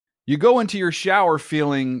You go into your shower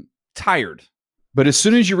feeling tired, but as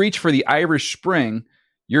soon as you reach for the Irish Spring,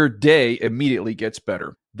 your day immediately gets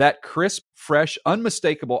better. That crisp, fresh,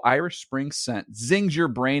 unmistakable Irish Spring scent zings your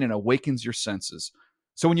brain and awakens your senses.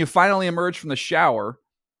 So when you finally emerge from the shower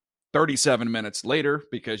 37 minutes later,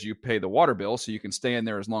 because you pay the water bill so you can stay in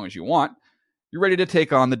there as long as you want, you're ready to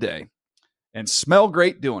take on the day and smell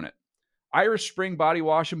great doing it. Irish Spring Body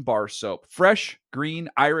Wash and Bar Soap. Fresh, green,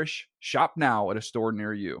 Irish. Shop now at a store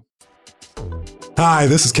near you. Hi,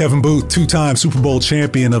 this is Kevin Boothe, two-time Super Bowl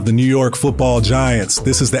champion of the New York Football Giants.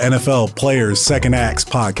 This is the NFL Players Second Acts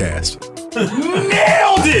podcast.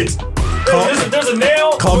 Nailed it! There's a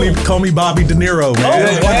nail. Call me Bobby De Niro,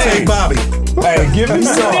 man. One take Bobby. Hey, give me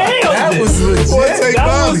some. That was legit. One take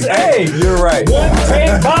Bobby. Hey, you're right. One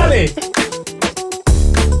take Bobby.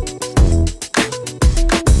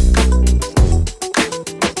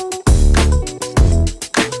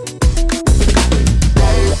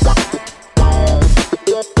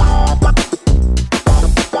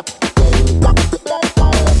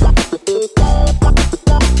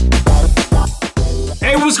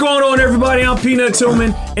 What's going on, everybody? I'm Peanut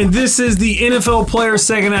Tillman, and this is the NFL Players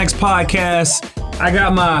Second Acts podcast. I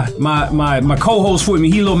got my co-host with me.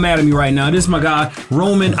 He a little mad at me right now. This is my guy,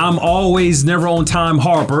 Roman. I'm always never on time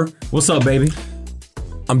Harper. What's up, baby?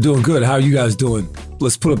 I'm doing good. How are you guys doing?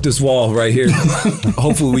 Let's put up this wall right here.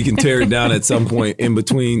 Hopefully we can tear it down at some point in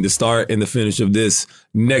between the start and the finish of this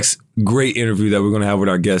next great interview that we're going to have with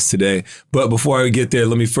our guest today. But before I get there,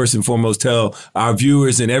 let me first and foremost tell our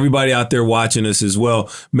viewers and everybody out there watching us as well,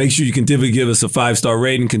 make sure you continue to give us a 5-star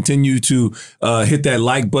rating. Continue to hit that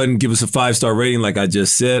like button. Give us a 5-star rating like I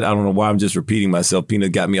just said. I don't know why I'm just repeating myself.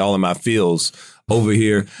 Peanut got me all in my feels over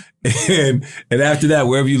here. And after that,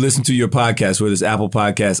 wherever you listen to your podcast, whether it's Apple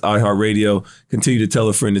Podcasts, iHeartRadio, continue to tell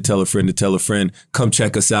a friend to tell a friend to tell a friend. Come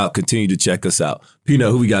check us out. Continue to check us out.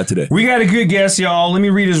 Peanut, who we got today? We got a good guest, y'all. Let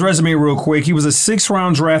me read his resume real quick. He was a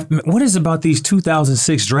 6th-round draft. What is about these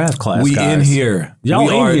 2006 draft class We guys? in here. Y'all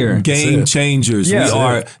we in are here. Game changers. Yeah. We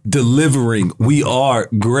are delivering. We are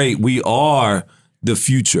great. We are the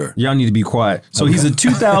future. Y'all need to be quiet. So he's a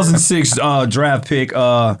 2006 draft pick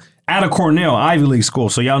out of Cornell, Ivy League school.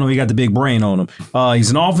 So y'all know he got the big brain on him. He's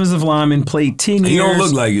an offensive lineman, played 10 years. He don't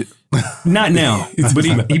look like it. Not now, but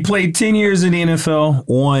he played 10 years in the NFL,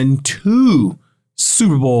 won 2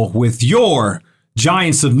 Super Bowl with your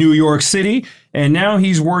Giants of New York City, and now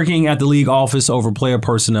he's working at the league office over player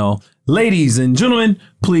personnel. Ladies and gentlemen,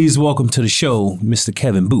 please welcome to the show, Mr.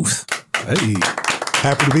 Kevin Boothe. Hey,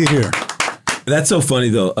 happy to be here. That's so funny,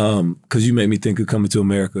 though, because you made me think of Coming to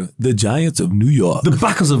America. The Giants of New York. The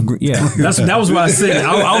Buckers of yeah, that was what I said.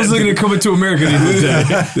 I was looking at Coming to America the other day.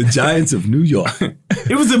 The Giants of New York.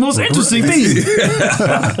 It was the most interesting thing.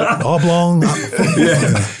 Oblong.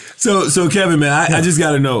 Yeah. So Kevin, man, I just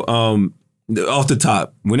got to know, off the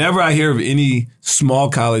top, whenever I hear of any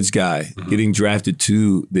small college guy getting drafted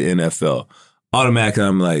to the NFL, automatically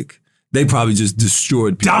I'm like, they probably just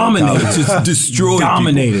destroyed people. Dominated. Just destroyed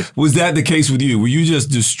Dominated. people. Was that the case with you? Were you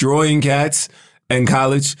just destroying cats in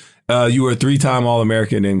college? You were a 3-time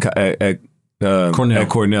All-American at Cornell. At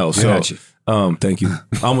Cornell. So, thank you.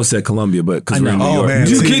 I almost said Columbia, but because we're in New York. Man.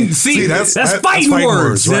 You can see that's fighting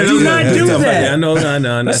words. Right? Do not do that. Yeah, I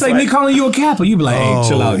know. That's like me calling you a Kappa. You be like, hey,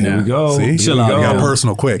 chill out now. Here we go. See? Chill out. Got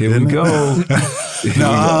personal quick. Here we go.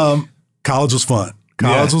 College was fun.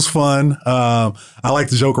 College was fun. I like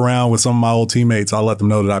to joke around with some of my old teammates. I let them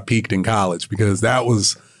know that I peaked in college because that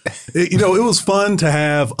was, it was fun to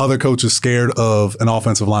have other coaches scared of an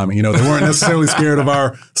offensive lineman. They weren't necessarily scared of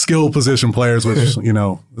our skill position players, which,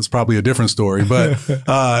 is probably a different story. But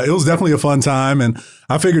it was definitely a fun time. And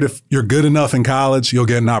I figured if you're good enough in college, you'll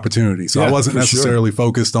get an opportunity. So I wasn't necessarily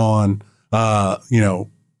focused on, how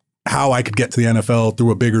I could get to the NFL through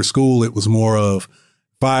a bigger school. It was more of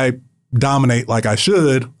if I dominate like I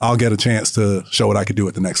should, I'll get a chance to show what I could do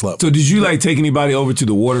at the next level. So did you take anybody over to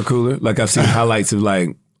the water cooler? Like I've seen highlights of were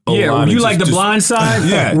you like the blind side?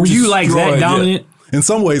 Yeah. Were you like that dominant? Yeah. In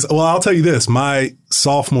some ways, well, I'll tell you this. My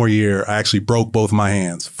sophomore year, I actually broke both my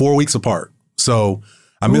hands 4 weeks apart. So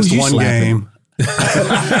I missed one game.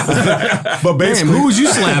 But basically, who was you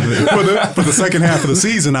slapping? For the second half of the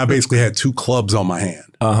season, I basically had 2 clubs on my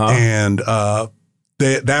hand. And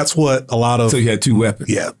that's what a lot of... So you had 2 weapons?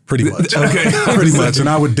 Yeah, pretty much. Okay. Pretty much. And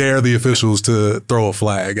I would dare the officials to throw a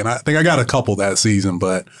flag. And I think I got a couple that season,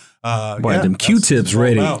 but... them Q-tips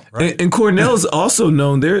ready. Right? And Cornell's also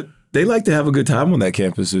known they like to have a good time on that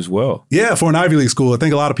campus as well. Yeah, for an Ivy League school, I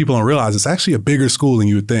think a lot of people don't realize it's actually a bigger school than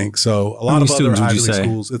you would think. So a lot of other Ivy League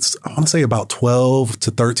schools, it's, I want to say about 12 to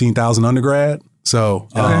 13,000 undergrad. So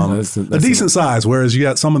a decent size, whereas you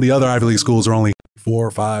got some of the other Ivy League schools are only 4,000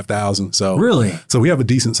 or 5,000. So Really? So we have a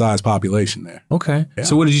decent sized population there. Okay. Yeah.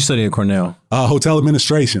 So what did you study at Cornell? Hotel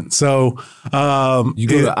administration. So you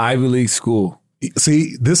go to Ivy League school.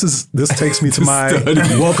 See, this takes me to my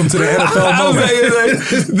welcome to the NFL moment.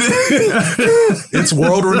 It's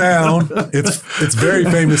world renowned. It's very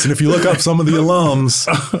famous, and if you look up some of the alums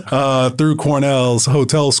through Cornell's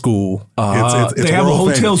hotel school, it's they have a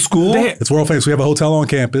hotel school. It's world famous. We have a hotel on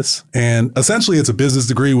campus, and essentially, it's a business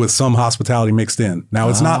degree with some hospitality mixed in. Now,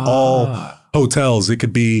 it's not all hotels. It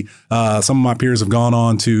could be some of my peers have gone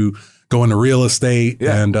on to go into real estate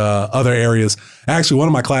and other areas. Actually, one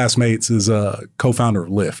of my classmates is a co-founder of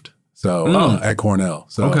Lyft, so at Cornell.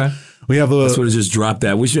 So we have That's what it just dropped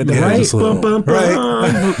that. Wish you had the right.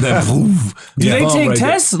 That boom. Do they take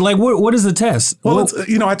tests? Like what is the test? Well,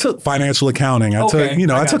 I took financial accounting.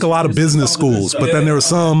 I took a lot of business schools, but then there were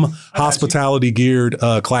some hospitality geared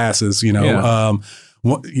classes.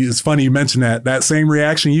 It's funny you mentioned that. That same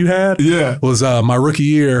reaction you had was my rookie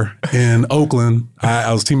year in Oakland.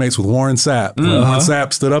 I was teammates with Warren Sapp. Warren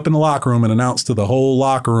Sapp stood up in the locker room and announced to the whole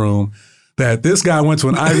locker room that this guy went to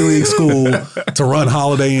an Ivy League school to run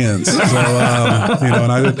Holiday Inns. So,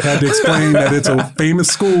 and I had to explain that it's a famous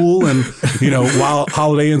school. And, while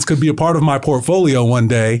Holiday Inns could be a part of my portfolio one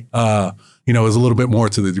day, there's a little bit more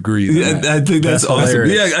to the degree. I think that's awesome.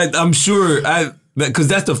 Yeah, I'm sure because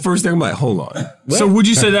that's the first thing I'm like, hold on. What? So would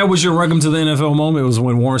you say that was your welcome to the NFL moment? It was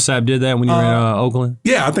when Warren Sapp did that when you were in Oakland?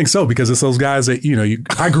 Yeah, I think so, because it's those guys that,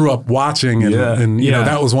 I grew up watching and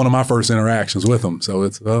that was one of my first interactions with them. So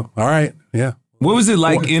it's, all right. Yeah. What was it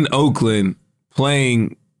like in Oakland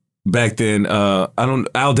playing back then?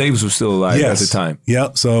 Al Davis was still alive at the time.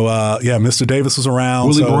 Yep. So, Mr. Davis was around.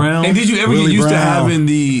 Willie Brown. And did you ever get used to having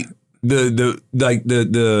the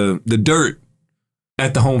dirt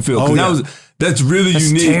at the home field? That's really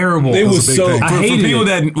unique. Terrible. It was so for people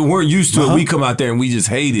that weren't used to it. We come out there and we just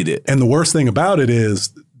hated it. And the worst thing about it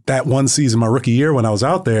is that one season, my rookie year, when I was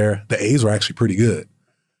out there, the A's were actually pretty good.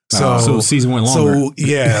 So the season went longer. So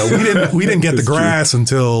we didn't get the grass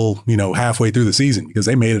until halfway through the season, because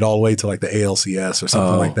they made it all the way to like the ALCS or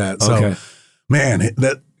something like that. So man,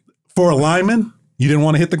 that for a lineman, you didn't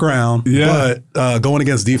want to hit the ground, but going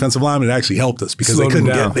against defensive linemen, it actually helped us because they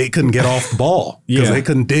couldn't get off the ball because they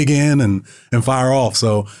couldn't dig in and fire off.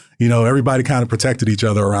 So everybody kind of protected each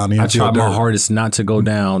other around the infield. I tried my hardest not to go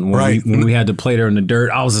down when we had to play there in the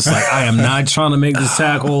dirt. I was just like, I am not trying to make this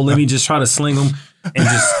tackle. Let me just try to sling them. And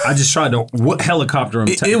I just tried to helicopter him.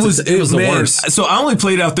 It was the worst. So I only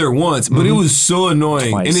played out there once, but it was so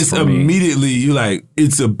annoying. And it's immediately you're like,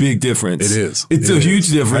 it's a big difference. It is. It's a huge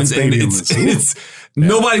difference, and it's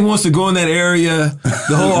nobody wants to go in that area.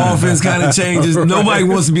 The whole offense kind of changes. Nobody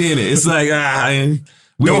wants to be in it. It's like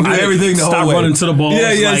we don't do everything the whole way. Stop running to the ball.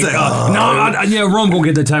 Rome gonna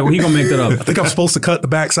get the tackle. He gonna make that up. I think I'm supposed to cut the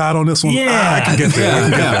backside on this one. Yeah, I can get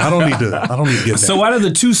there. I don't need to get there. So out of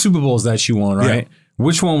the 2 Super Bowls that you won, right? Yeah.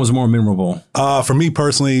 Which one was more memorable? For me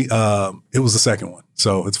personally, it was the second one.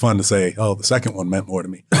 So it's fun to say, the second one meant more to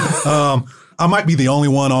me. I might be the only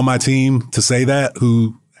one on my team to say that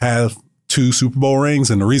who have 2 Super Bowl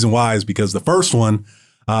rings. And the reason why is because the first one,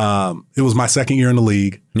 it was my second year in the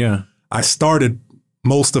league. Yeah. I started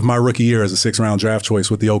most of my rookie year as a 6th-round draft choice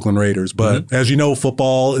with the Oakland Raiders. But as you know,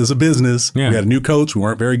 football is a business. Yeah. We had a new coach. We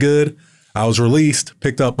weren't very good. I was released,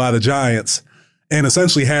 picked up by the Giants, and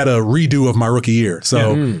essentially had a redo of my rookie year.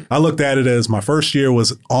 So I looked at it as my first year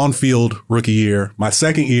was on-field rookie year. My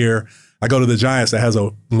second year, I go to the Giants that has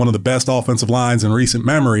one of the best offensive lines in recent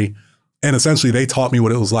memory. And essentially they taught me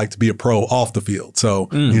what it was like to be a pro off the field. So,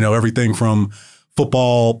 everything from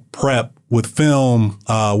football prep with film,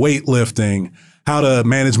 weightlifting, how to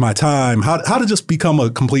manage my time, how to just become a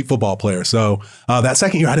complete football player. So that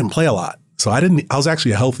second year, I didn't play a lot. So I was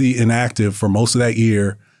actually healthy and active for most of that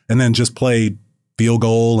year, and then just played field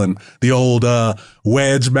goal and the old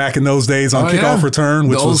wedge back in those days on kickoff return,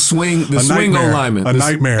 which was swing lineman. A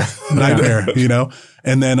nightmare,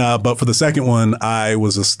 And then, but for the second one, I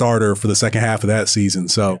was a starter for the second half of that season.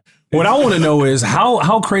 So what I want to know is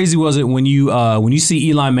how crazy was it when you see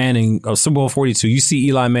Eli Manning, Super Bowl 42, you see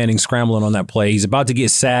Eli Manning scrambling on that play. He's about to get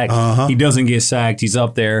sacked. He doesn't get sacked. He's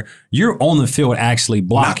up there. You're on the field actually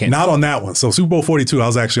blocking. Not on that one. So Super Bowl 42, I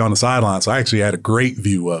was actually on the sideline. So I actually had a great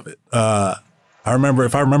view of it.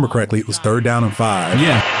 If I remember correctly, it was 3rd down and 5.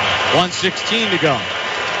 Yeah. 1:16 to go.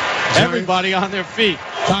 Everybody on their feet.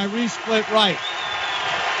 Tyree split right.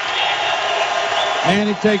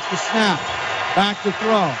 Manning takes the snap. Back to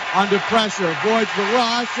throw. Under pressure. Avoids the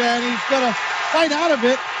rush, and he's going to fight out of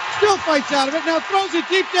it. Still fights out of it. Now throws it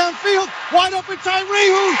deep downfield. Wide open Tyree,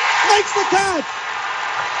 who makes the catch.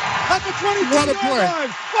 at the 22-yard What a play.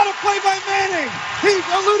 line. What a play by Manning. He's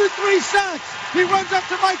eluded 3 sacks. He runs up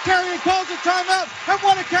to Mike Terry and calls a timeout. And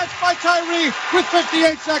what a catch by Tyree with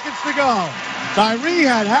 58 seconds to go. Tyree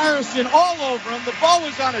had Harrison all over him. The ball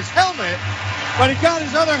was on his helmet, but he got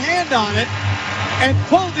his other hand on it and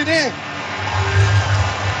pulled it in.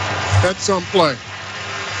 That's some play.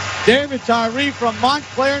 David Tyree from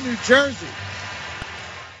Montclair, New Jersey.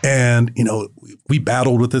 And, we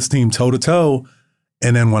battled with this team toe-to-toe.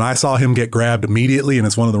 And then when I saw him get grabbed immediately, and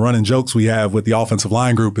it's one of the running jokes we have with the offensive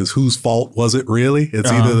line group is whose fault was it really? It's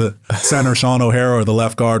either the center, Sean O'Hara, or the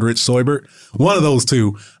left guard, Rich Soibert. One of those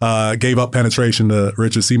two gave up penetration to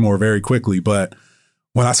Richard Seymour very quickly. But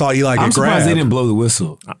when I saw Eli get grabbed. I'm surprised they didn't blow the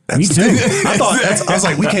whistle. Me too. I was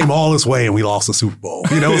like, we came all this way and we lost the Super Bowl.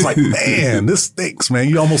 It's like, man, this stinks, man.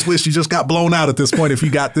 You almost wish you just got blown out at this point if you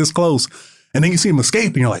got this close. And then you see him escape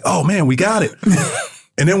and you're like, oh, man, we got it.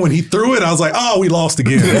 And then when he threw it, I was like, oh, we lost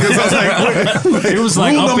again. Because I was like, it was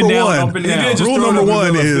like up and down. Rule number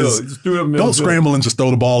one is don't scramble and just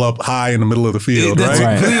throw the ball up high in the middle of the field,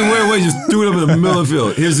 right? Wait, just threw it up in the middle of the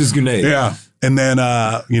field. Here's this grenade. Yeah. And then,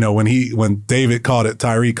 when David caught it,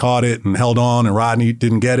 Tyree caught it and held on and Rodney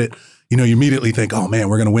didn't get it, you immediately think, oh, man,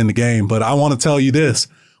 we're going to win the game. But I want to tell you this.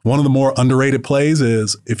 One of the more underrated plays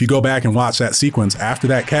is if you go back and watch that sequence after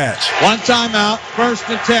that catch. One timeout, 1st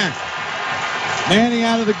and 10. Manning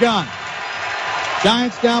out of the gun.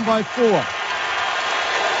 Giants down by 4.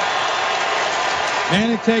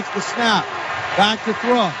 Manning takes the snap. Back to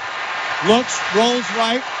throw. Looks, rolls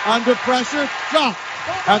right, under pressure, drop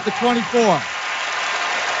at the 24.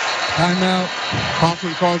 Timeout.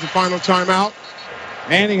 Coughlin calls the final timeout.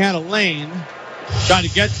 Manning had a lane, tried to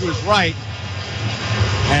get to his right,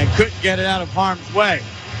 and couldn't get it out of harm's way.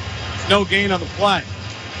 No gain on the play.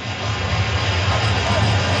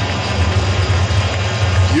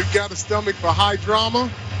 You've got a stomach for high drama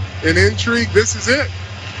and intrigue. This is it.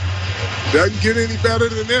 Doesn't get any better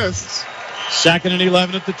than this. 2nd and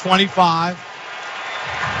 11 at the 25.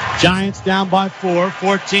 Giants down by 4,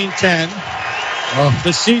 14-10.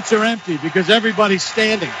 The seats are empty because everybody's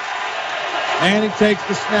standing. Manning takes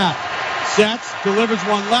the snap. Sets, delivers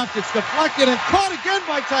one left. It's deflected and caught again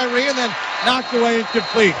by Tyree and then knocked away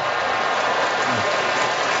incomplete.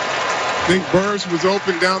 I think Burrs was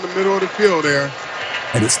open down the middle of the field there.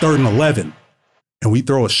 And it's 3rd and 11. And we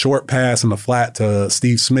throw a short pass in the flat to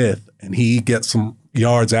Steve Smith, and he gets some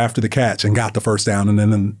yards after the catch and got the first down. And then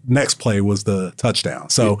the next play was the touchdown.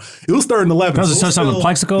 So it was 3rd and 11. That was a touchdown with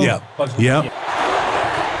Plexico? Yeah. Yep.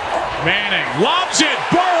 Manning lobs it.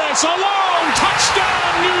 Burris alone.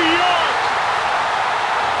 Touchdown, New York.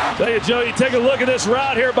 Tell you, Joe, you take a look at this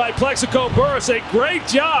route here by Plexico Burris. A great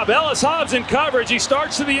job. Ellis Hobbs in coverage. He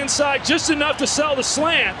starts to the inside just enough to sell the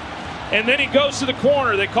slant. And then he goes to the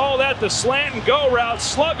corner. They call that the slant and go route,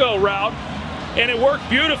 sluggo route, and it worked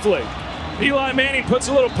beautifully. Eli Manning puts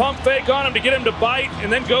a little pump fake on him to get him to bite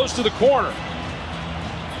and then goes to the corner.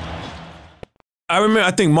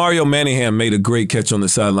 I think Mario Manningham made a great catch on the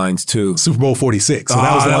sidelines too. Super Bowl 46. So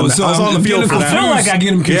that was I was on the field for that. I feel like I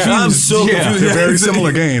get him confused. Yeah, I'm so confused. They're very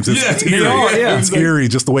similar games. It's eerie. It's eerie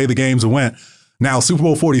just the way the games went. Now, Super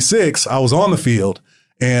Bowl 46, I was on the field.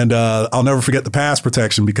 And I'll never forget the pass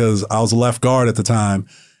protection because I was a left guard at the time.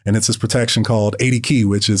 And it's this protection called 80 key,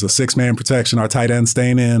 which is a 6-man protection. Our tight end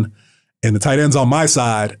staying in. And the tight end's on my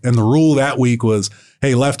side. And the rule that week was,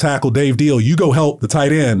 hey, left tackle Dave Deal, you go help the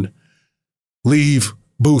tight end. Leave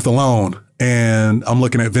Boothe alone. And I'm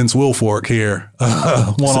looking at Vince Wilfork here,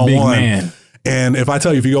 one-on-one. And if I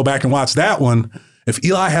tell you, if you go back and watch that one, if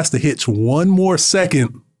Eli has to hitch one more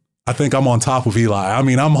second, I think I'm on top of Eli. I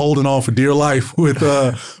mean, I'm holding on for dear life with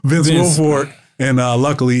Vince Wilfork. And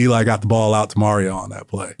luckily, Eli got the ball out to Mario on that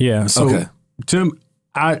play. Yeah. So, Tim,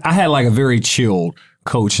 I had like a very chilled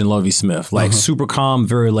coach in Lovie Smith, like super calm,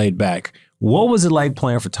 very laid back. What was it like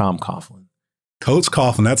playing for Tom Coughlin? Coach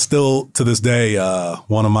Coughlin, that's still to this day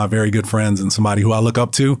one of my very good friends and somebody who I look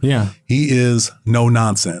up to. Yeah. He is no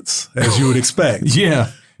nonsense, as you would expect.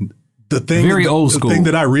 Yeah. The thing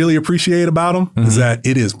that I really appreciate about him is that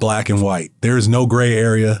it is black and white. There is no gray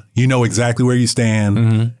area. You know exactly where you stand,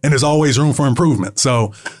 and there's always room for improvement.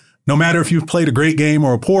 So no matter if you've played a great game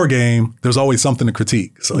or a poor game, there's always something to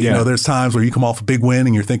critique. So, there's times where you come off a big win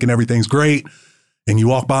and you're thinking everything's great. And you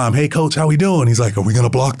walk by him, hey, coach, how we doing? He's like, are we going to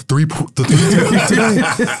block the three today?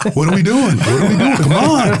 What are we doing? Come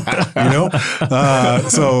on.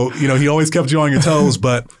 So, he always kept you on your toes.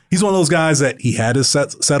 But he's one of those guys that he had his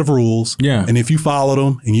set of rules. Yeah. And if you followed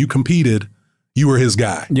him and you competed, you were his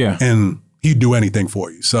guy. Yeah. And he'd do anything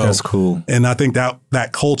for you. So that's cool. And I think that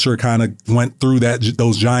culture kind of went through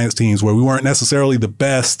those Giants teams where we weren't necessarily the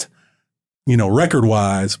best,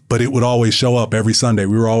 record-wise, but it would always show up every Sunday.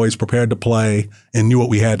 We were always prepared to play and knew what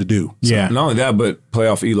we had to do. So, Not only that, but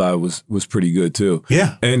playoff Eli was pretty good too.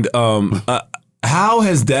 Yeah. And how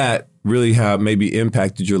has that really maybe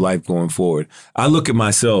impacted your life going forward? I look at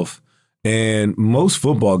myself, and most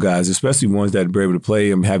football guys, especially ones that are able to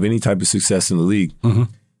play and have any type of success in the league,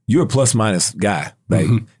 you're a plus-minus guy. Like,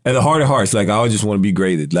 at the heart of hearts, like, I just want to be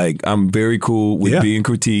graded. Like, I'm very cool with being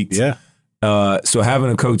critiqued. Yeah. So having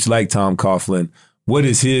a coach like Tom Coughlin, what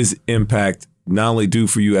does his impact not only do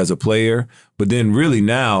for you as a player, but then really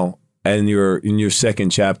now in your second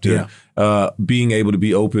chapter, being able to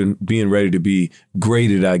be open, being ready to be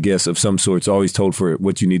graded, I guess, of some sorts, always told for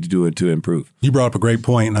what you need to do to improve? You brought up a great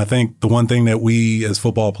point, and I think the one thing that we as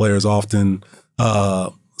football players often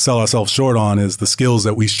sell ourselves short on is the skills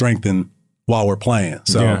that we strengthen while we're playing.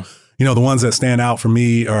 So, the ones that stand out for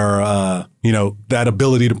me are, that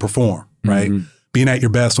ability to perform. Right. Being at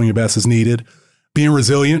your best when your best is needed, being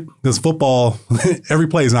resilient, because football, every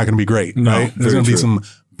play is not going to be great. Right. There's going to be some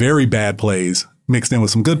very bad plays mixed in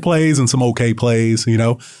with some good plays and some okay plays,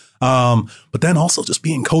 but then also just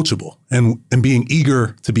being coachable and being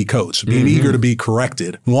eager to be coached, being eager to be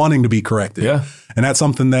corrected, wanting to be corrected. Yeah. And that's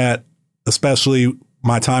something that, especially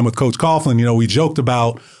my time with Coach Coughlin, we joked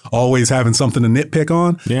about always having something to nitpick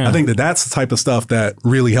on. Yeah. I think that's the type of stuff that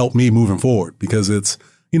really helped me moving forward, because it's,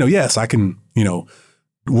 yes, I can,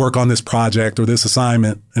 work on this project or this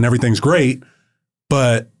assignment and everything's great,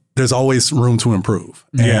 but there's always room to improve.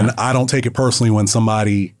 And I don't take it personally when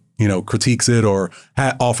somebody, critiques it or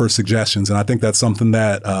offers suggestions. And I think that's something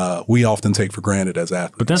that we often take for granted as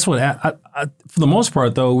athletes. But that's what, I, for the most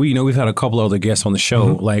part, though, we've had a couple other guests on the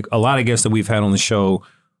show. Like a lot of guests that we've had on the show,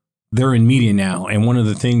 they're in media now. And one of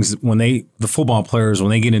the things the football players,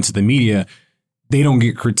 when they get into the media, they don't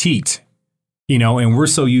get critiqued. And we're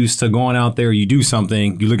so used to going out there, you do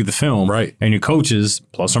something, you look at the film, right, and your coaches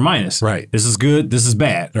plus or minus, right. This is good, this is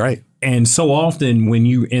bad, right. And so often when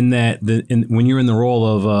you when you're in the role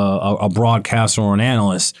of a broadcaster or an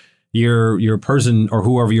analyst, your person or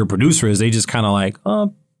whoever your producer is, they just kind of like,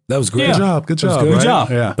 that was great. Yeah. Good job. Good job.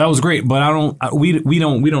 Yeah. That was great. But we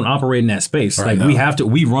don't operate in that space. Right, like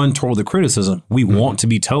we run toward the criticism. We want to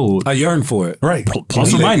be told. I yearn for it. Right.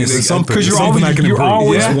 Plus or minus. Because you're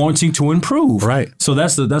always wanting to improve. Right. So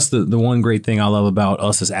that's the one great thing I love about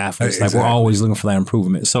us as athletes. Exactly. Like we're always looking for that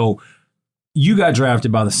improvement. So you got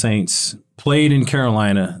drafted by the Saints, played in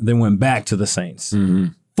Carolina, then went back to the Saints.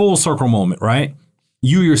 Full circle moment, right?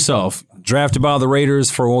 You yourself drafted by the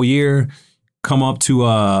Raiders for a year. Come up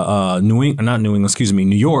to New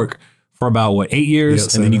York for about 8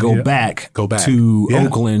 years, and then you go back to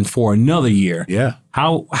Oakland for another year. Yeah.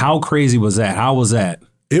 How crazy was that? How was that?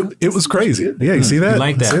 It was crazy. Yeah, you see that? You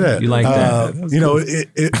like that? You like that?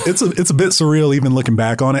 It's a bit surreal even looking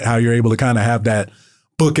back on it, how you're able to kind of have that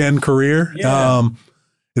bookend career. Yeah.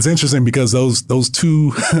 It's interesting because those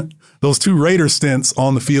two Raiders stints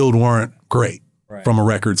on the field weren't great from a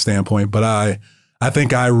record standpoint, but I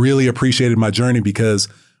think I really appreciated my journey because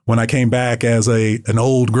when I came back as an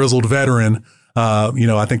old grizzled veteran,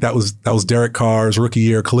 I think that was Derek Carr's rookie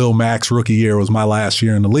year, Khalil Mack's rookie year was my last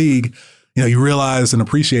year in the league. You realize and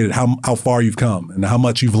appreciate how far you've come and how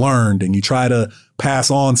much you've learned, and you try to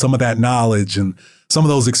pass on some of that knowledge and some of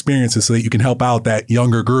those experiences so that you can help out that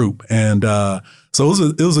younger group. And so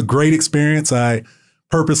it was a great experience. I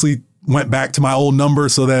purposely went back to my old number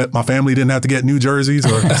so that my family didn't have to get new jerseys,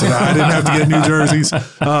 or so that I didn't have to get new jerseys.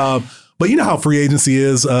 But you know how free agency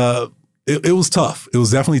is. It was tough. It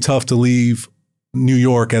was definitely tough to leave New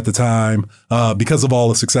York at the time because of all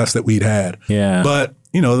the success that we'd had. Yeah. But,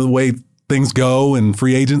 the way things go and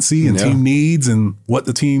free agency and team needs and what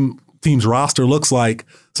the team's roster looks like,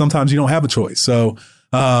 sometimes you don't have a choice. So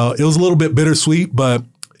it was a little bit bittersweet, but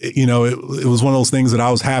it was one of those things that I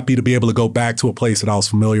was happy to be able to go back to a place that I was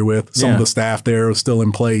familiar with. Some of the staff there was still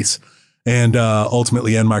in place, and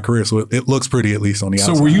ultimately end my career. So it looks pretty, at least on the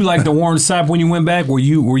outside. So were you like the Warren Sapp when you went back? Were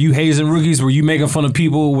you hazing rookies? Were you making fun of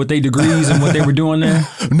people with their degrees and what they were doing there?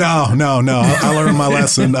 No. I learned my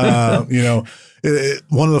lesson.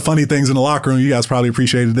 One of the funny things in the locker room, you guys probably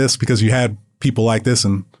appreciated this because you had people like this,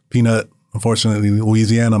 and Peanut, unfortunately,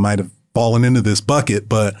 Louisiana might have fallen into this bucket,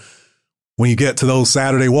 but when you get to those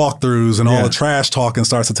Saturday walkthroughs and all the trash talking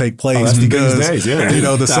starts to take place because,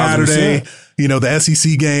 the Saturday, the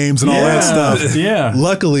SEC games and all that stuff. Yeah.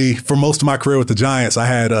 Luckily, for most of my career with the Giants, I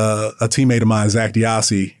had a teammate of mine, Zach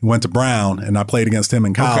Diassi, who went to Brown, and I played against him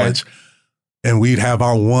in college. And we'd have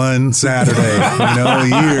our one Saturday, a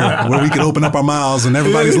year where we could open up our mouths and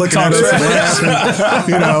everybody's looking at us and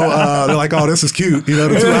laughing. They're like, "Oh, this is cute." The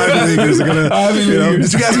two Ivy Leaguers are gonna.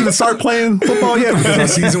 Did you guys even start playing football yet? Because our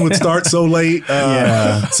season would start so late.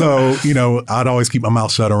 So I'd always keep my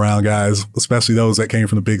mouth shut around guys, especially those that came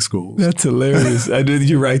from the big schools. That's hilarious.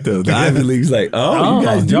 You're right though. The Ivy League's like, you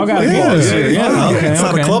guys y'all got balls. Okay, it's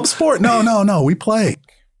not a club sport. No, we play.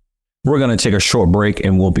 We're gonna take a short break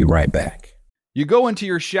and we'll be right back. You go into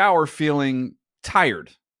your shower feeling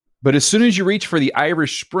tired, but as soon as you reach for the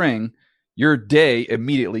Irish Spring, your day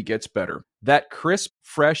immediately gets better. That crisp,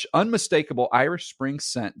 fresh, unmistakable Irish Spring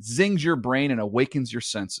scent zings your brain and awakens your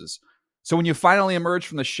senses. So when you finally emerge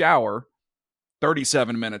from the shower,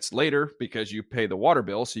 37 minutes later, because you pay the water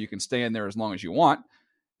bill so you can stay in there as long as you want,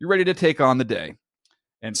 you're ready to take on the day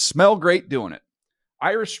and smell great doing it.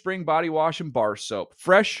 Irish Spring Body Wash and Bar Soap.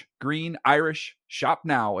 Fresh, green, Irish. Shop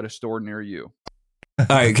now at a store near you. All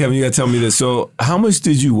right, Kevin, you got to tell me this. So how much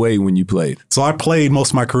did you weigh when you played? So I played most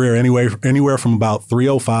of my career anywhere from about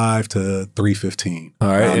 305 to 315. All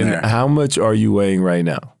right, and how much are you weighing right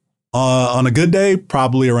now? On a good day,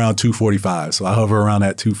 probably around 245. So I hover around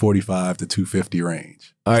that 245 to 250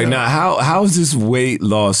 range. All right, now how's this weight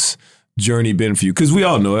loss journey been for you? Because we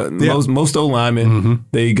all know it. Most O-linemen,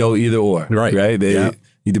 they go either or. Right? They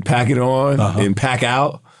either pack it on and pack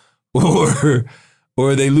out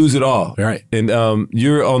or they lose it all. Right. And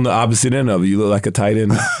you're on the opposite end of it. You look like a tight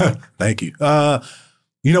end. Thank you.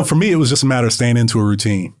 For me, it was just a matter of staying into a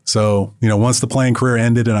routine. So, once the playing career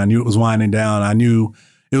ended and I knew it was winding down, I knew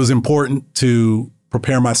it was important to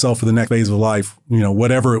prepare myself for the next phase of life,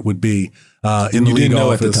 whatever it would be. In the league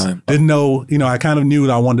office. At the time. Didn't know, I kind of knew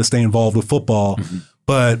that I wanted to stay involved with football,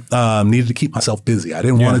 but needed to keep myself busy. I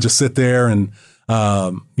didn't want to just sit there and,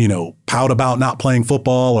 pout about not playing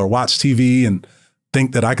football or watch TV and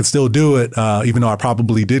think that I could still do it, even though I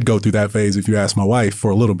probably did go through that phase, if you ask my wife, for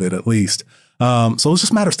a little bit at least. So it was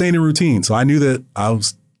just a matter of staying in routine. So I knew that I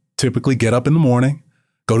was typically get up in the morning,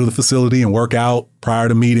 go to the facility and work out prior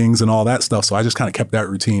to meetings and all that stuff. So I just kind of kept that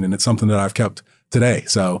routine, and it's something that I've kept today.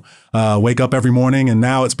 So wake up every morning, and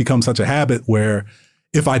now it's become such a habit where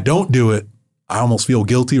if I don't do it, I almost feel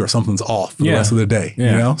guilty or something's off for the rest of the day,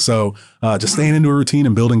 So just staying into a routine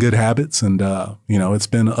and building good habits. And, it's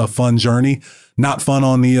been a fun journey. Not fun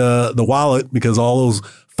on the wallet, because all those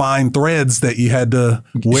fine threads that you had to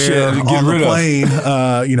wear on the plane,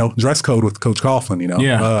 dress code with Coach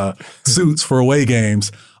Coughlin, suits for away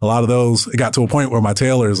games. A lot of those, it got to a point where my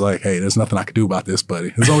tailor is like, "Hey, there's nothing I can do about this,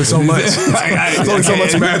 buddy. There's only so much. There's only so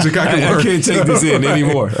much magic I can work. I can't take this in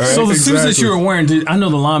anymore." Right? So the suits that you were wearing, I know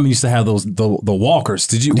the linemen used to have those the walkers.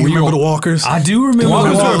 Do you remember the walkers? I do remember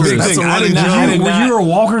the walkers. Were you a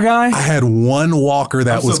walker guy? I had one walker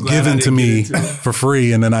that was given to me for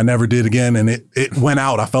free, and then I never did again. And it went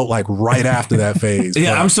out. I felt like right after that phase.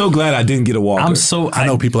 Yeah, I'm so glad I didn't get a walker. I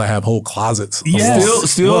know people that have whole closets.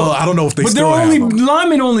 Still. Well, I don't know if they still have them. But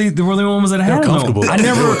linemen were the only ones that had them. Comfortable.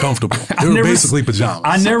 They were comfortable. They were basically pajamas.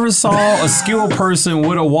 I never saw a skilled person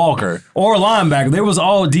with a walker or a linebacker. They was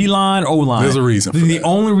all D-line, O-line. There's a reason. The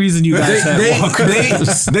only reason you guys had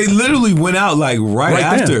walkers. They literally went out like right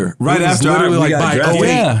after. Literally like by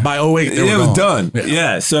 08. By 08, it was done.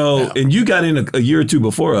 Yeah. So, and you got in a year or two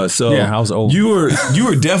before us. So I was old. You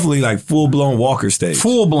were definitely like full-blown walker stage.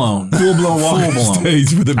 Full-blown walker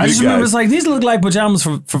stage for the big guys. I just remember it's like, these look like pajamas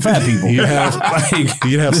for fat people. You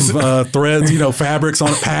have some threads, fabrics on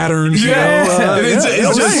it, patterns.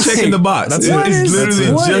 It's just checking the box. It's literally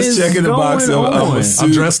just checking the box.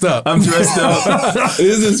 I'm dressed up.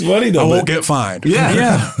 This is funny though. I won't get fined.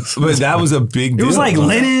 Yeah. But that was a big deal. It was like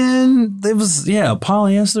linen. It was,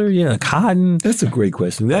 polyester, cotton. That's a great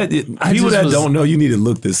question. People that don't know, you need to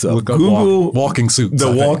look this up. Google walking suits.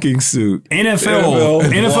 The walking suit.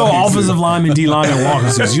 NFL offensive lineman, D lineman walking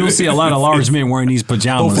suits. You'll see a lot of large men wearing these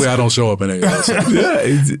pajamas. Hopefully I don't show up in any of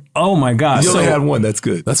those. Oh my gosh. You only had one. That's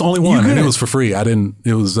good. That's the only one. And it was for free.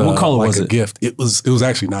 It was what color like was a it? gift. It was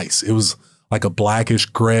actually nice. It was like a blackish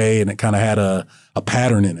gray, and it kind of had a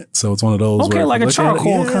pattern in it. So it's one of those. Okay, like a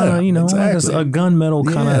charcoal kind of, exactly. Like a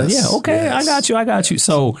gunmetal kind of. Yeah. Okay, yes. I got you.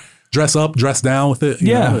 So dress up, dress down with it.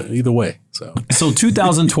 Either way. So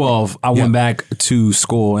 2012, I went back to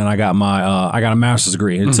school and I got I got a master's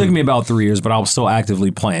degree. It took me about 3 years, but I was still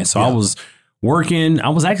actively playing. So I was working. I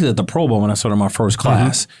was actually at the Pro Bowl when I started my first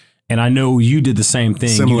class. And I know you did the same thing.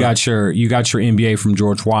 Similar. You got your MBA from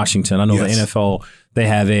George Washington. I know the NFL, they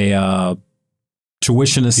have a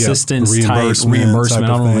tuition assistance type reimbursement. I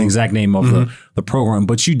don't know the exact name of the program,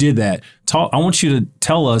 but you did that. I want you to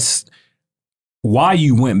tell us why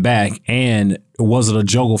you went back, and was it a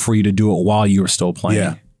juggle for you to do it while you were still playing?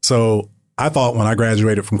 Yeah. So I thought when I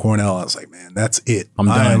graduated from Cornell, I was like, man, that's it. I'm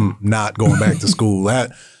done. I'm not going back to school.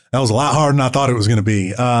 That was a lot harder than I thought it was going to be.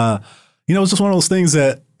 It's just one of those things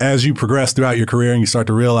that as you progress throughout your career and you start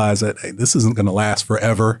to realize that, hey, this isn't going to last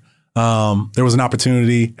forever. There was an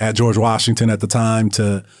opportunity at George Washington at the time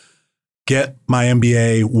to get my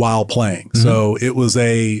MBA while playing. Mm-hmm. So it was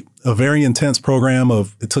a very intense program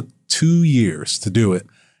it took 2 years to do it.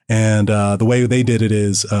 And the way they did it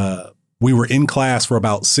is we were in class for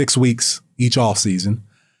about 6 weeks each off season,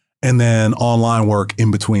 and then online work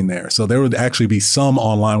in between there. So there would actually be some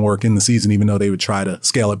online work in the season, even though they would try to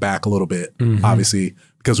scale it back a little bit, obviously,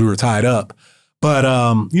 because we were tied up. But,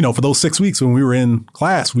 for those 6 weeks when we were in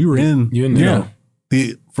class, we were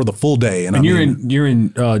for the full day. And you're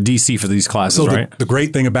in DC for these classes, so right? The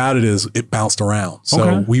great thing about it is it bounced around.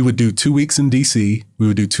 So we would do 2 weeks in DC. We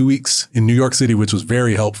would do 2 weeks in New York City, which was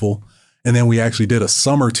very helpful. And then we actually did a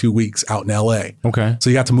summer 2 weeks out in LA. Okay.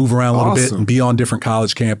 So you got to move around a little bit and be on different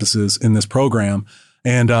college campuses in this program.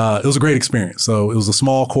 And it was a great experience. So it was a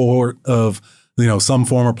small cohort of, some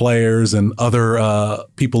former players and other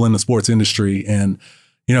people in the sports industry. And,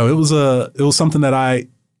 it was something that I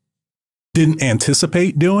didn't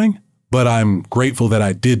anticipate doing, but I'm grateful that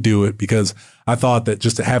I did do it because I thought that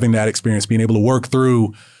just having that experience, being able to work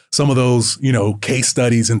through some of those, case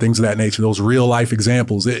studies and things of that nature, those real life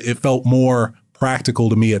examples, it felt more practical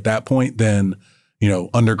to me at that point than,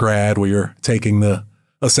 undergrad where you're taking the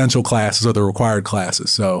essential classes or the required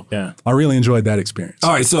classes. So I really enjoyed that experience.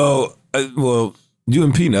 All right. So, you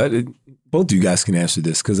and Peanut, both of you guys can answer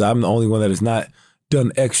this because I'm the only one that has not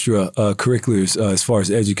done extra curriculars as far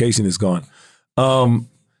as education is gone.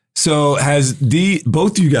 So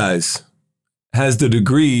both of you guys has the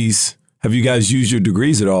degrees. Have you guys used your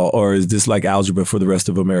degrees at all, or is this like algebra for the rest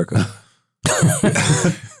of America?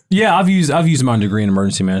 Yeah, I've used my degree in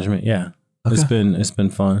emergency management. Yeah, okay. It's been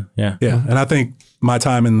fun. Yeah, and I think my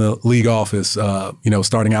time in the league office,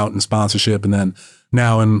 starting out in sponsorship and then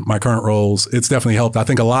now in my current roles, it's definitely helped. I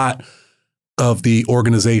think a lot of the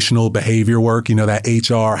organizational behavior work, that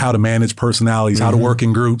HR, how to manage personalities, how to work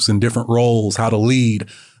in groups and different roles, how to lead.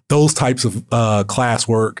 Those types of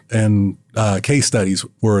classwork and case studies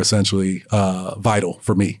were essentially vital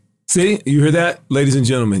for me. See, you hear that? Ladies and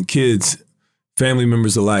gentlemen, kids, family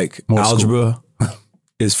members alike, algebra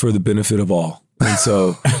is for the benefit of all. And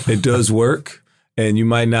so it does work, and you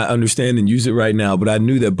might not understand and use it right now, but I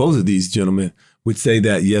knew that both of these gentlemen would say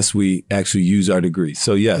that, yes, we actually use our degrees.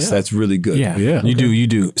 So, yes, that's really good. Yeah. You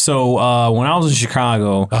do. So when I was in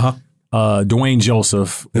Chicago, Dwayne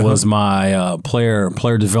Joseph was my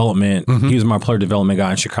player development. He was my player development guy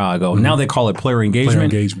in Chicago. Now they call it player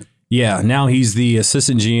engagement. Yeah, now he's the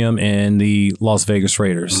assistant GM in the Las Vegas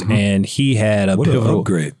Raiders, and he had a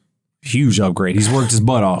huge upgrade. He's worked his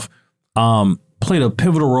butt off. Played a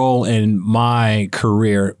pivotal role in my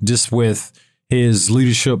career just with his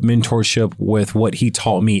leadership, mentorship, with what he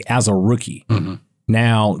taught me as a rookie.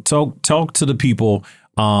 Now, talk to the people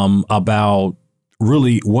about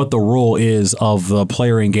really what the role is of the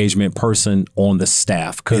player engagement person on the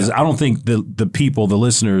staff, because I don't think the people, the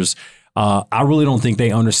listeners, I really don't think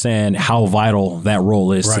they understand how vital that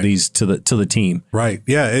role is to the team. Right.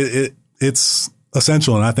 Yeah. It's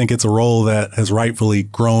essential, and I think it's a role that has rightfully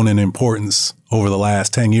grown in importance over the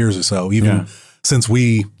last 10 years or so, even since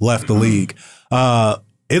we left the league.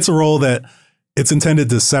 It's a role that it's intended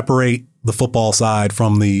to separate the football side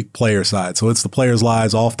from the player side. So it's the players'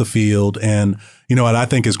 lives off the field. And, what I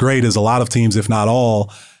think is great is a lot of teams, if not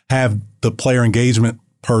all, have the player engagement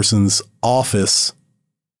person's office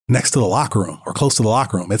next to the locker room or close to the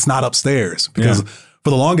locker room. It's not upstairs because for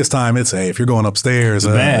the longest time, it's, hey, if you're going upstairs,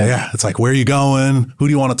 it's like, where are you going? Who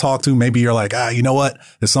do you want to talk to? Maybe you're like, you know what?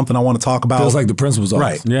 There's something I want to talk about. Feels like the principal's office.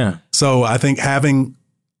 Right. Yeah. So I think having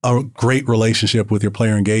a great relationship with your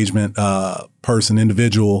player engagement person,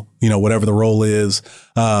 individual, whatever the role is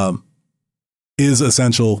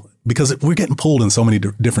essential because we're getting pulled in so many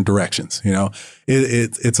different directions.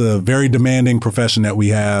 It's a very demanding profession that we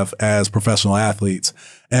have as professional athletes,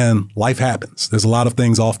 and life happens. There's a lot of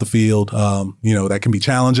things off the field, that can be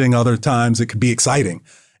challenging. Other times it could be exciting,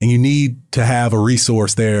 and you need to have a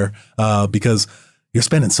resource there because you're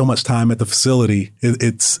spending so much time at the facility.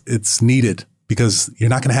 It's needed because you're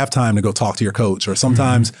not going to have time to go talk to your coach, or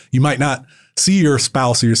sometimes you might not see your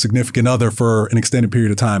spouse or your significant other for an extended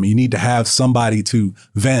period of time. You need to have somebody to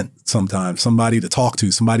vent sometimes, somebody to talk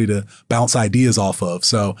to, somebody to bounce ideas off of.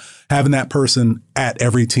 So having that person at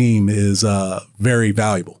every team is very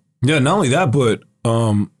valuable. Yeah, not only that, but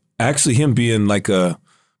actually him being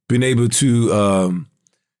being able to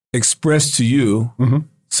express to you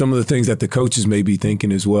some of the things that the coaches may be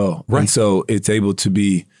thinking as well. Right. And so it's able to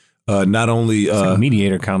be not only it's like a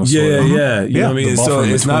mediator kind of sort yeah, of. yeah, you know what I mean. So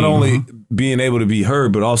it's not only being able to be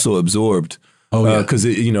heard, but also absorbed. Because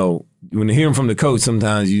you know, when you hear him from the coach,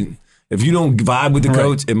 sometimes if you don't vibe with the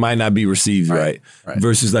coach, it might not be received right.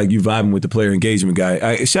 Versus like you vibing with the player engagement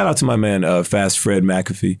guy. Shout out to my man, Fast Fred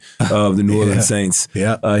McAfee of the New Orleans Saints.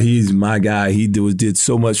 He's my guy. He did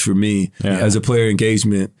so much for me as a player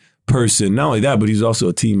engagement person. Not only that, but he's also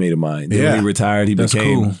a teammate of mine. Then when he retired, he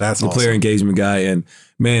became the player engagement guy. And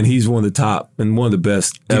man, he's one of the top and one of the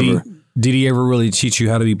best ever. Did he ever really teach you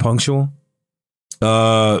how to be punctual?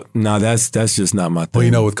 No, that's just not my thing. Well,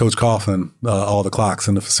 you know, with Coach Coughlin, all the clocks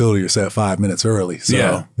in the facility are set 5 minutes early.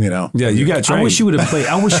 So, you know. Yeah, you got trained. I wish you would have played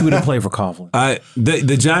for Coughlin.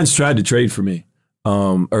 The Giants tried to trade for me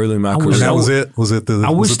early in my career. That was it? Was it the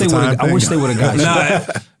I wish they would have got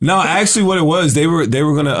you. No, actually what it was, they were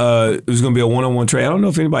gonna it was gonna be a one-on-one trade. I don't know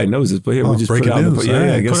if anybody knows this, but here we'll just put it out news.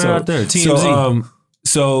 I guess put it out there. TMZ.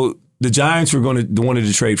 So the Giants wanted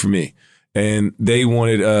to trade for me. And they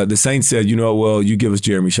wanted the Saints said, you know, well, you give us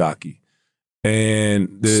Jeremy Shockey.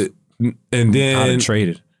 And then I'd have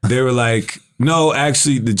traded. They were like, no,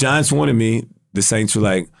 actually the Giants wanted me. The Saints were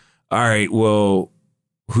like, all right, well,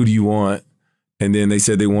 who do you want? And then they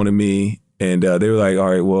said they wanted me. And they were like, all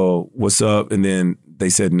right, well, what's up? And then they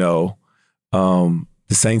said no. The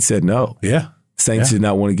Saints said no. Yeah. The Saints did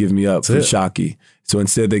not want to give me up for Shockey. So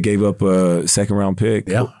instead, they gave up a second round pick.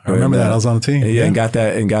 Yeah, I remember that. I was on the team. And got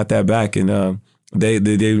that back. And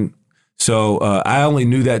they So I only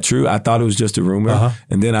knew that true. I thought it was just a rumor.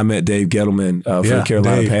 And then I met Dave Gettleman for the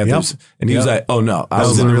Carolina Panthers. And he was like, oh, no. I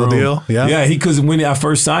was in the real deal. Yeah, because when I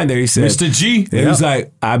first signed there, he said, Mr. G. He was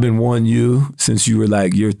like, I've been wanting you since you were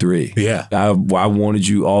like year 3. Yeah. I wanted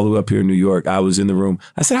you all the way up here in New York. I was in the room.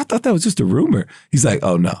 I said, I thought that was just a rumor. He's like,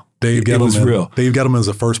 oh, no. It was real. Dave Gettleman was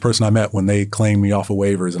the first person I met when they claimed me off of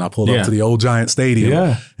waivers, and I pulled up to the old Giant Stadium,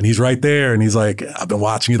 and he's right there, and he's like, "I've been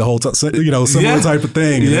watching you the whole time," you know, similar type of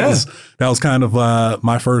thing. And that was kind of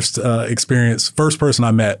my first experience, first person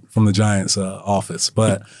I met from the Giants office.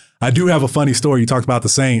 But I do have a funny story. You talked about the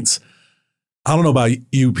Saints. I don't know about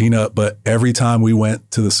you, Peanut, but every time we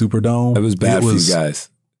went to the Superdome, it was bad for you guys.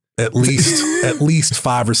 At least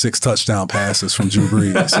 5 or 6 touchdown passes from Drew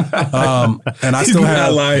Brees. And I still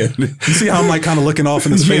have, lying. You see how I'm like kind of looking off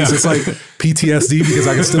in his face? It's like PTSD because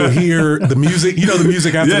I can still hear the music. You know the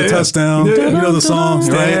music after the touchdown. You know the song,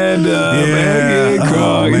 Stand right? Up and get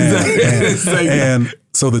crunk. And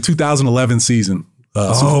so the 2011 season,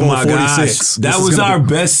 Super Bowl 46. That was our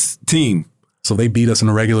best team. So they beat us in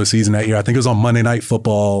the regular season that year. I think it was on Monday Night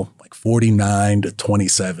Football, like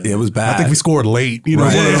 49-27. It was bad. I think we scored late, you know,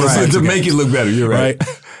 to make it look better. You're right.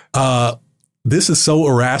 This is so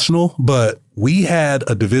irrational, but we had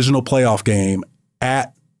a divisional playoff game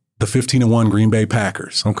at the 15-1 Green Bay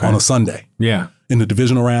Packers on a Sunday. Yeah. In the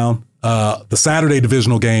divisional round. The Saturday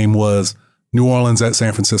divisional game was New Orleans at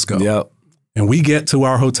San Francisco. Yep. And we get to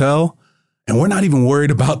our hotel, and we're not even worried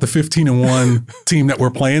about the 15-1 team that we're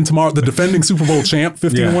playing tomorrow, the defending Super Bowl champ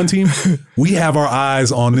 15-1 team. We have our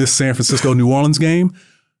eyes on this San Francisco-New Orleans game,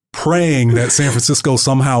 praying that San Francisco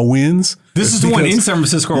somehow wins. This is the one in San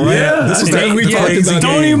Francisco, right? Yeah, this is that crazy game.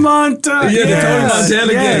 Tony Montana. The Tony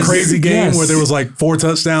Montana game. Crazy game where there was like 4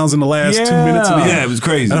 touchdowns in the last 2 minutes. It was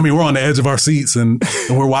crazy. And I mean, we're on the edge of our seats and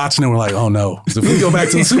we're watching and we're like, oh no. If we go back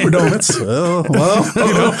to the Superdome, it's,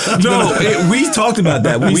 we talked about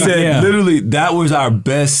that. We said literally that was our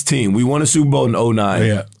best team. We won a Super Bowl in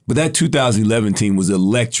 2009. But that 2011 team was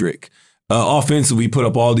electric. Offensively, we put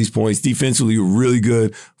up all these points. Defensively, we were really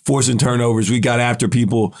good, forcing turnovers. We got after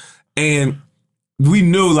people. And we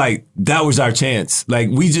knew like that was our chance. Like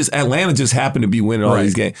Atlanta just happened to be winning all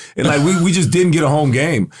these games. And like we just didn't get a home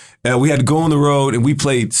game. We had to go on the road and we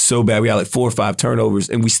played so bad. We had like 4 or 5 turnovers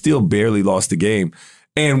and we still barely lost the game.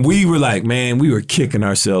 And we were like, man, we were kicking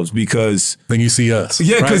ourselves because then you see us.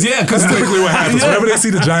 Yeah, because typically what happens. Whenever they see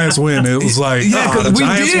the Giants win, it was like, the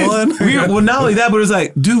Giants won. Well, not only that, but it was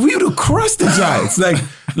like, dude, we would have crushed the Giants.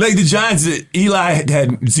 like the Giants, Eli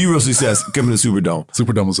had 0 success coming to Superdome.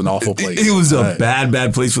 Superdome was an awful place. It was a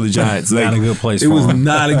bad place for the Giants. Not a good place. It was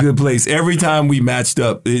not a good place. Every time we matched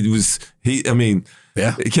up, it was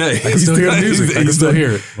yeah. Okay. I can still hear the music. I can still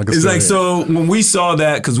hear it. It's like, so when we saw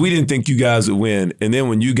that, because we didn't think you guys would win, and then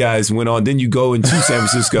when you guys went on, then you go into San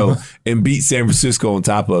Francisco and beat San Francisco on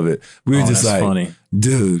top of it. We were just like, funny.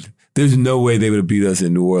 Dude, there's no way they would have beat us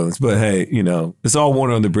in New Orleans. But hey, it's all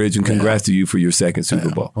water on the bridge, and congrats to you for your second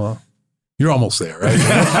Super Bowl. Well, you're almost there, right?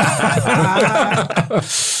 I'm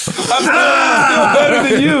still better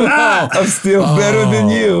than you. I'm still better than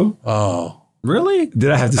you. Oh. Really?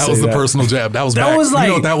 Did I have to That say was that? the personal jab. That was That back. was like-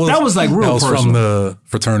 you know what that was like real That was personal. from the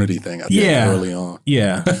fraternity thing. I think Yeah. early on.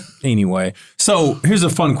 Yeah. Anyway, so here's a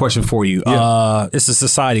fun question for you. It's a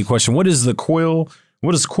society question. What is the Quill?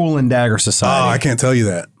 What is Quill and Dagger Oh, Society? I can't tell you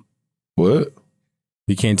that. What?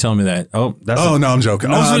 You can't tell me that. Oh, that's Oh no, I'm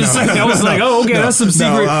joking. I was gonna say, I was like, oh, okay, that's some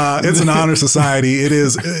secret. No, it's an honor society.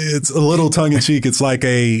 It's a little tongue in cheek. It's like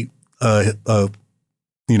a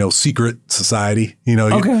secret society.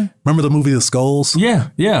 Okay. Remember the movie The Skulls? Yeah.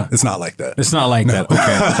 It's not like that. It's not like that.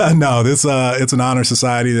 Okay. No, it's an honor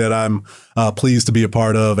society that I'm pleased to be a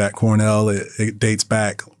part of at Cornell. It dates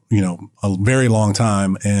back, a very long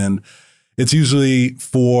time, and it's usually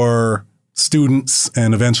for students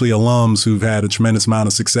and eventually alums who've had a tremendous amount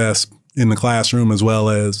of success in the classroom, as well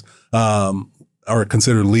as are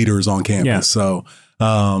considered leaders on campus. Yeah. So,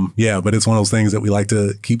 but it's one of those things that we like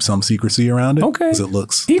to keep some secrecy around it. Okay. As it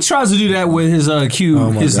looks. He tries to do that with his his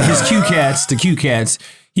Q cats, the Q cats.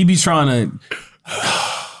 He be trying to.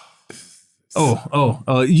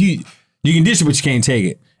 You can dish it, but you can't take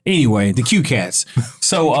it. Anyway, the Q cats.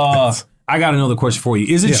 So I got another question for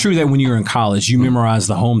you. Is it true that when you were in college, you memorized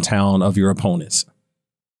the hometown of your opponents?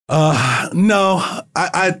 No,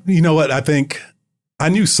 I you know what? I think I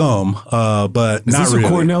knew some, but Is not this really. a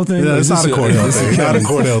Cornell thing? Yeah, it's not a Cornell thing. Not a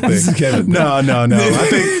Cornell thing. This is Kevin. No.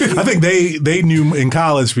 I think they knew in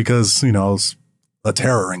college because, I was a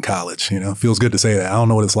terror in college. Feels good to say that. I don't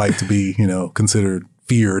know what it's like to be, considered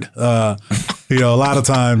feared. A lot of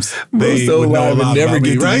times they would know a lot never about me,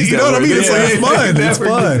 get to right? use You know that what I mean? word. It's like, it's fun. It's Never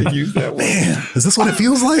fun. get to use that word. Man, is this what it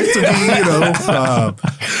feels like to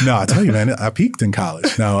be, No, I tell you, man, I peaked in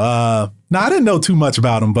college. No, I didn't know too much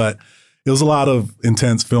about them, but it was a lot of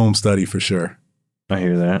intense film study for sure. I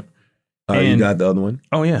hear that. You And- got the other one?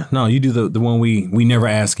 Oh yeah, no, you do the one we never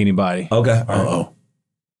ask anybody. Okay. All right. Uh-oh.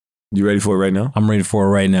 You ready for it right now? I'm ready for it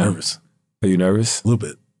right now. Nervous. Are you nervous? A little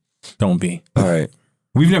bit. Don't be. All right.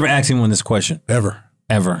 We've never asked anyone this question Ever.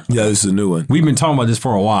 ever. Yeah, this is a new one. We've been talking about this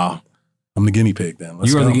for a while. I'm the guinea pig then.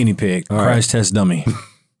 Let's You are go. the guinea pig. All Crash test dummy.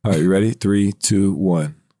 All right, you ready? 3, 2,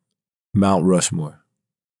 1. Mount Rushmore.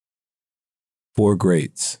 4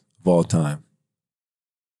 greats of all time.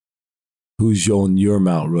 Who's on your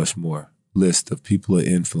Mount Rushmore list of people of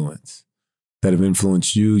influence that have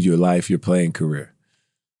influenced you, your life, your playing career?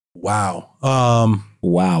 Wow.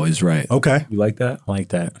 Wow is right. Okay. You like that? I like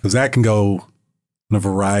that. Because that can go in a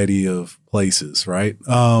variety of places, right?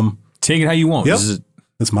 Take it how you want. Yep. This is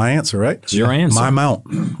That's my answer, right? it's your answer. My Mount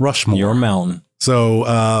Rushmore. Your mountain.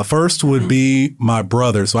 So first would be my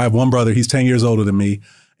brother. So I have one brother. He's 10 years older than me,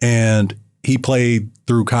 and he played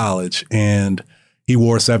through college, and he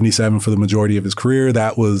wore 77 for the majority of his career.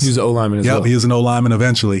 That was He was an O-lineman as well. He was an O-lineman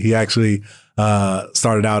eventually. He actually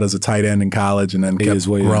started out as a tight end in college and then kept is,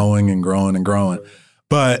 well, yeah. growing and growing and growing.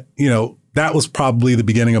 But, that was probably the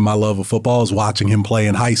beginning of my love of football, is watching him play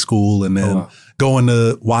in high school and then going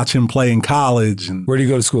to watch him play in college. And Where did you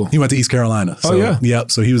go to school? he went to East Carolina. So, yeah. Yep.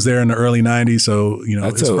 So he was there in the early 90s. So,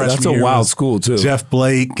 That's his a freshman year wild was school, too. Jeff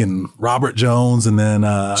Blake and Robert Jones. And then,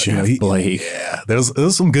 Blake. Yeah. There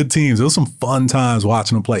was some good teams. There was some fun times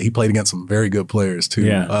watching him play. He played against some very good players, too.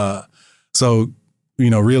 Yeah. So,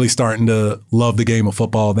 really starting to love the game of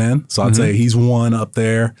football then. So I'd say he's one up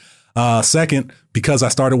there. Second, because I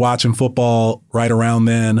started watching football right around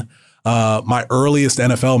then, my earliest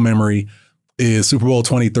NFL memory is Super Bowl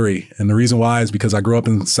 23. And the reason why is because I grew up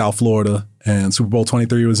in South Florida, and Super Bowl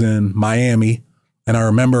 23 was in Miami. And I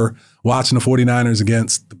remember watching the 49ers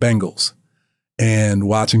against the Bengals and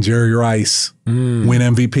watching Jerry Rice win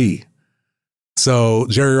MVP. So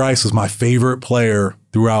Jerry Rice was my favorite player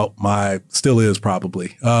throughout still is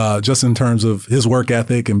probably, just in terms of his work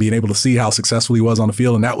ethic and being able to see how successful he was on the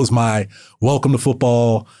field. And that was my welcome to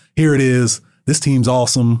football. Here it is. This team's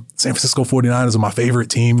awesome. San Francisco 49ers are my favorite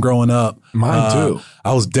team growing up. Mine too.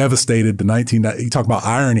 I was devastated you talk about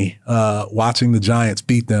irony, watching the Giants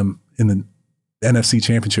beat them in the NFC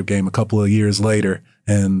Championship game a couple of years later.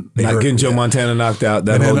 And Not getting Joe Montana knocked out.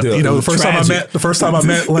 That and whole then, deal. the first time I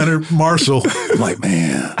met Leonard Marshall, I'm like,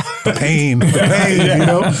 man, the pain.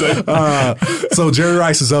 So Jerry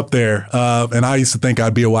Rice is up there. And I used to think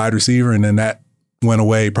I'd be a wide receiver. And then that went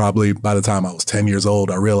away probably by the time I was 10 years old.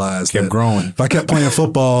 I realized Kept that growing. if I kept playing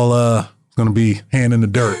football, it's going to be hand in the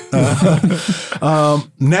dirt.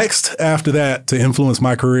 Next, after that, to influence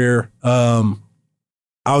my career, I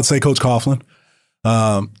would say Coach Coughlin.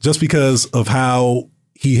 Just because of how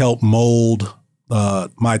he helped mold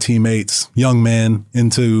my teammates, young men,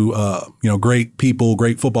 into great people,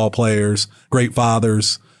 great football players, great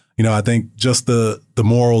fathers. I think just the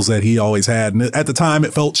morals that he always had. And at the time,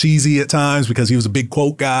 it felt cheesy at times because he was a big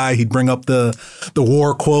quote guy. He'd bring up the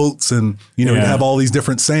war quotes and, he'd have all these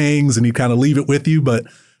different sayings and he'd kind of leave it with you. But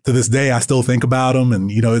to this day, I still think about him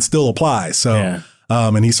and, it still applies. So,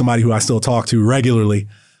 and he's somebody who I still talk to regularly.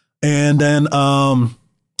 And then,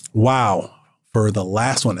 wow, for the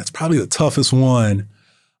last one, that's probably the toughest one.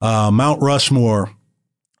 Mount Rushmore,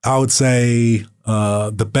 I would say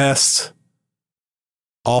the best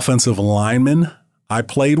offensive lineman I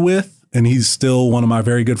played with, and he's still one of my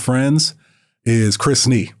very good friends, is Chris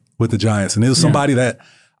Nee with the Giants. And it was somebody that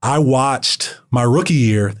I watched my rookie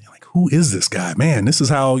year. Like, who is this guy? Man, this is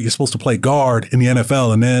how you're supposed to play guard in the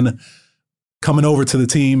NFL. And then coming over to the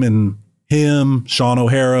team and him, Sean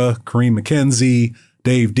O'Hara, Kareem McKenzie,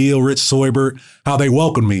 Dave Deal, Rich Soybert, how they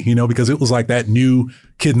welcomed me, because it was like that new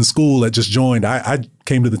kid in school that just joined. I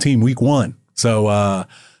came to the team week 1. So,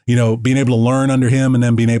 being able to learn under him and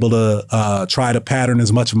then being able to try to pattern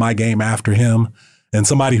as much of my game after him, and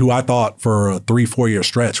somebody who I thought for a 3-4 year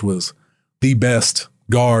stretch was the best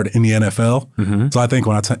guard in the NFL. Mm-hmm. So I think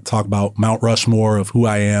when I talk about Mount Rushmore of who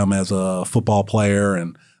I am as a football player,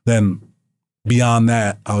 and then beyond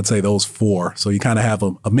that, I would say those 4. So you kind of have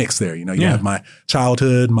a mix there. You have my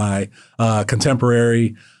childhood, my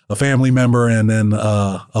contemporary, a family member, and then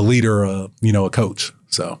a leader, a coach.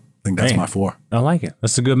 So I think that's my 4. I like it.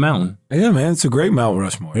 That's a good mountain. Yeah, man. It's a great Mount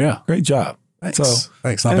Rushmore. Yeah. Great job. Thanks.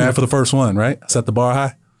 Thanks. Not bad for the first one, right? Set the bar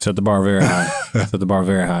high. Set the bar very high. Set the bar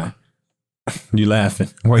very high. You laughing?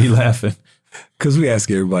 Why are you laughing? Because we ask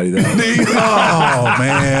everybody that. Oh,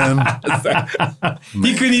 man.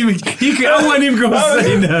 He couldn't even, I wasn't even going to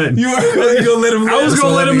say nothing. You were going to let him live it. I was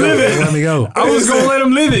going to let him live it. Let me go. I was going to let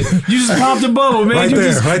him live it. You just popped a bubble, man. Right there.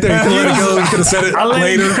 You could let it go. You could have said it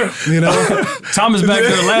later, Thomas back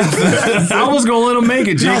there laughing. I was going to let him make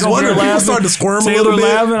it. I was wondering, people started to squirm Taylor a little bit.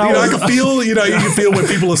 Laughing. I can feel, you can feel when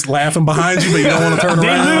people are laughing behind you, but you don't want to turn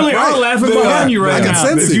around. They literally are laughing behind you right now. I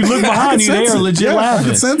can sense it. If you look behind you, they are legit laughing. I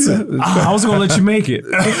can sense it. I was going to let you make it.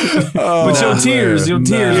 But your tears.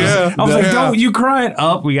 Yeah, I was like, don't you crying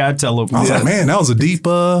up? We gotta tell them. I was like, man, that was a deep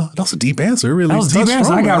answer. It really that was a deep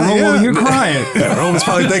answer. I got rolled over here crying. Ro was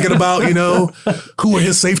probably thinking about, who were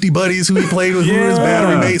his safety buddies, who he played with, who were his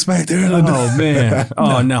battery mates back there. Oh man.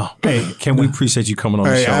 Oh no. Hey, Ken, we appreciate you coming on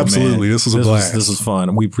the show. Absolutely. Man. This was a blast. This was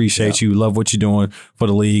fun. We appreciate you. Love what you're doing for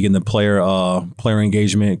the league and the player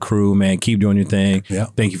engagement crew, man. Keep doing your thing. Yeah.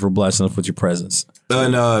 Thank you for blessing us with your presence.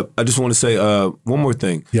 And I just want to say one more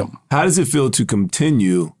thing. Yep. How does it feel to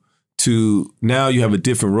continue to, now you have a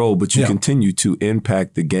different role, but you continue to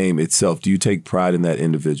impact the game itself? Do you take pride in that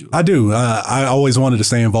individual? I do. I always wanted to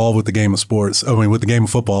stay involved with the game of sports. With the game of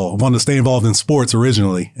football. I wanted to stay involved in sports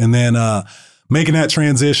originally. And then making that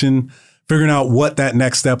transition, figuring out what that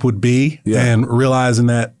next step would be, and realizing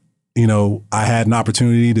that, I had an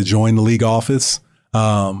opportunity to join the league office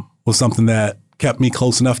was something that kept me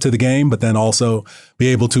close enough to the game, but then also be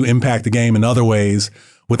able to impact the game in other ways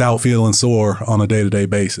without feeling sore on a day-to-day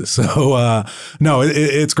basis. So, no,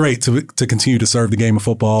 it's great to continue to serve the game of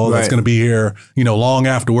football. Right. That's going to be here, long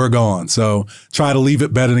after we're gone. So try to leave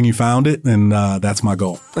it better than you found it, and that's my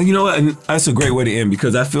goal. You know what? And that's a great way to end,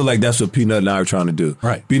 because I feel like that's what Peanut and I are trying to do.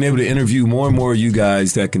 Right. Being able to interview more and more of you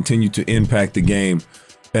guys that continue to impact the game.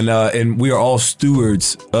 And we are all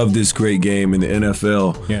stewards of this great game in the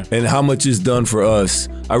NFL. Yeah. And how much it's done for us.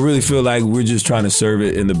 I really feel like we're just trying to serve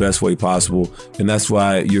it in the best way possible. And that's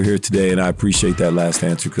why you're here today. And I appreciate that last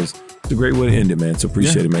answer, because it's a great way to end it, man. So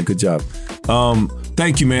appreciate it, man. Good job.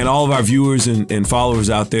 Thank you, man. All of our viewers and followers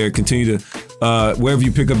out there, continue to, wherever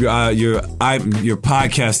you pick up your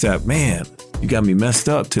podcast app. Man, you got me messed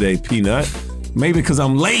up today, Peanut. Maybe because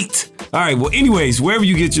I'm late. All right. Well, anyways, wherever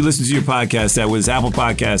you listen to your podcast at, whether it's Apple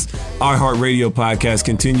Podcasts, iHeartRadio Podcast,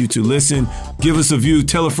 continue to listen. Give us a view.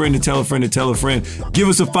 Tell a friend to tell a friend to tell a friend. Give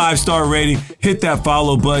us a 5-star rating. Hit that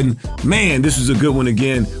follow button. Man, this was a good one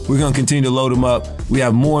again. We're going to continue to load them up. We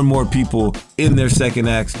have more and more people in their second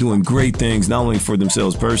acts doing great things, not only for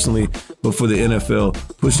themselves personally, but for the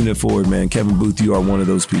NFL, pushing it forward, man. Kevin Boothe, you are one of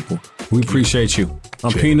those people. We appreciate you.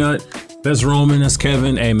 I'm Peanut. That's Roman. That's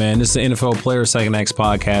Kevin. Hey, man, this is the NFL Player Second Acts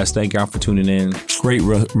podcast. Thank y'all for tuning in. Great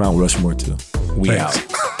Mount Rushmore, too. We out.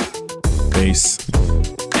 Peace.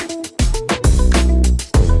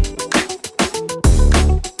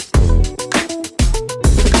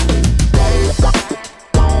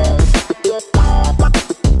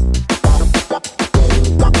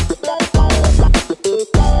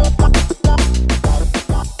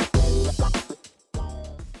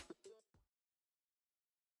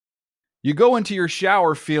 You go into your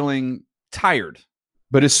shower feeling tired,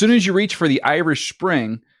 but as soon as you reach for the Irish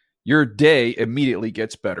Spring, your day immediately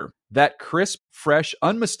gets better. That crisp, fresh,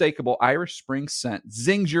 unmistakable Irish Spring scent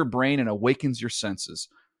zings your brain and awakens your senses.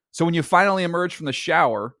 So when you finally emerge from the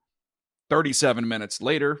shower 37 minutes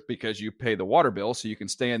later, because you pay the water bill so you can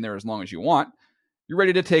stay in there as long as you want, you're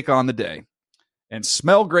ready to take on the day and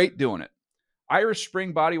smell great doing it. Irish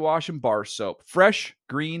Spring Body Wash and Bar Soap. Fresh,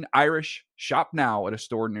 green, Irish. Shop now at a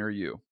store near you.